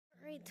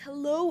Alright,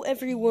 hello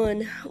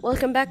everyone.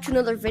 Welcome back to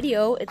another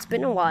video. It's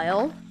been a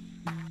while,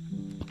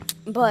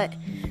 but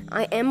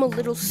I am a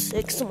little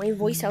sick, so my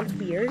voice sounds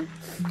weird.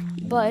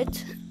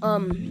 But,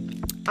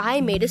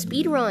 I made a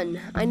speed run.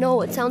 I know,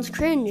 it sounds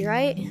cringe,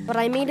 right? But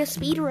I made a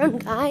speed run,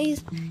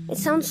 guys. It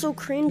sounds so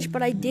cringe,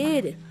 but I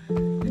did.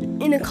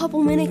 In a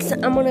couple minutes,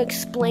 I'm gonna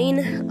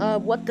explain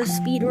what the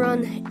speed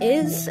run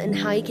is and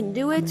how you can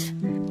do it.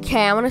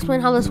 Okay, I want to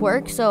explain how this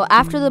works. So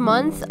after the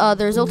month,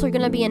 the results are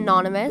going to be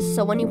anonymous.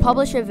 So when you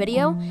publish a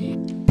video,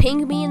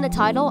 ping me in the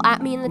title,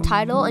 at me in the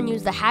title, and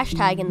use the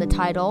hashtag in the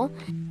title.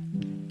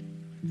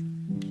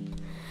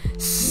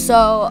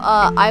 So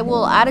I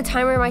will add a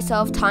timer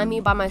myself, time me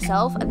by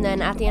myself, and then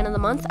at the end of the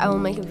month, I will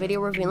make a video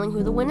revealing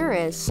who the winner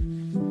is.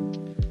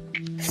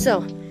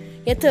 So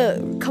you have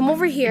to come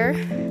over here,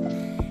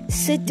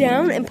 sit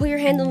down, and put your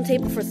hand on the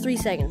table for 3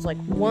 seconds. Like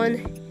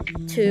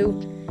 1,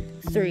 2,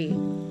 3.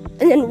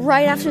 And then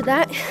right after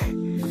that,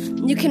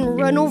 you can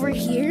run over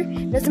here.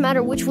 Doesn't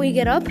matter which way you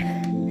get up.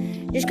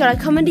 You just gotta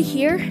come into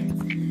here,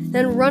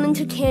 then run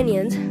into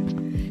canyons.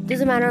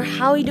 Doesn't matter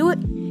how you do it.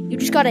 You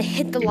just gotta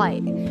hit the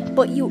light.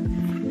 But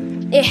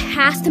it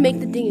has to make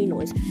the dinging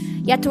noise.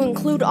 You have to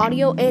include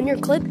audio in your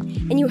clip,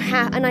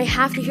 and I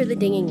have to hear the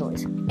dinging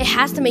noise. It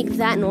has to make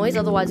that noise,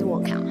 otherwise it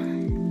won't count.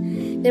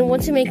 Then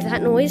once you make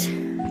that noise,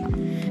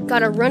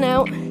 gotta run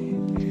out,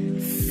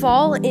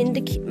 fall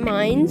into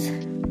mines,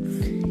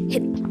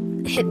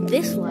 hit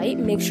this light,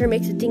 make sure it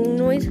makes a dinging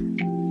noise.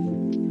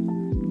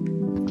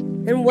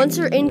 Then once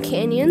you're in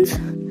canyons,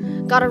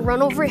 gotta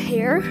run over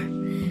here,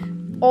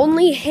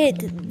 only hit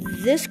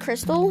this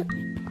crystal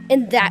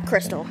and that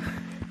crystal.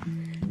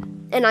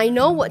 And I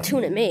know what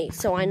tune it makes,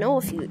 so I know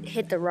if you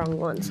hit the wrong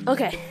ones.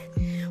 Okay,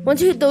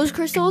 once you hit those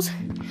crystals,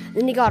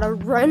 then you gotta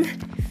run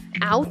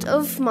out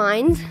of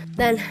mines,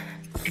 then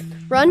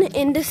run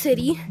into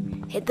city,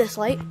 hit this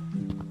light.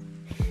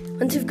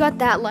 Once you've got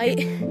that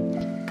light,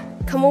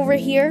 come over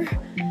here,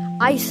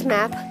 ice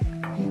map,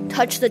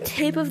 touch the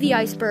tip of the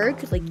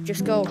iceberg, like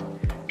just go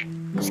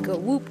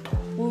whoop,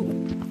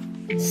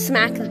 whoop,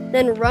 smack,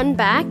 then run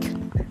back.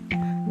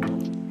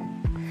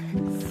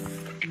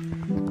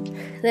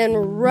 Then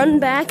run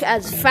back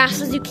as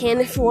fast as you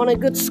can if you want a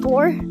good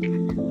score.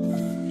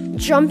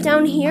 Jump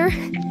down here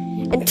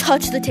and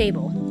touch the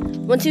table.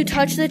 Once you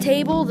touch the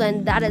table,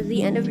 then that is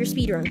the end of your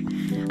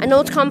speedrun. I know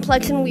it's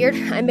complex and weird.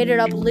 I made it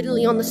up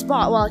literally on the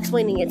spot while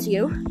explaining it to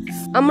you.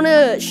 I'm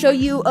gonna show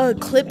you a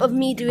clip of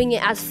me doing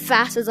it as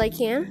fast as I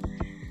can.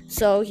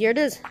 So here it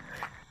is.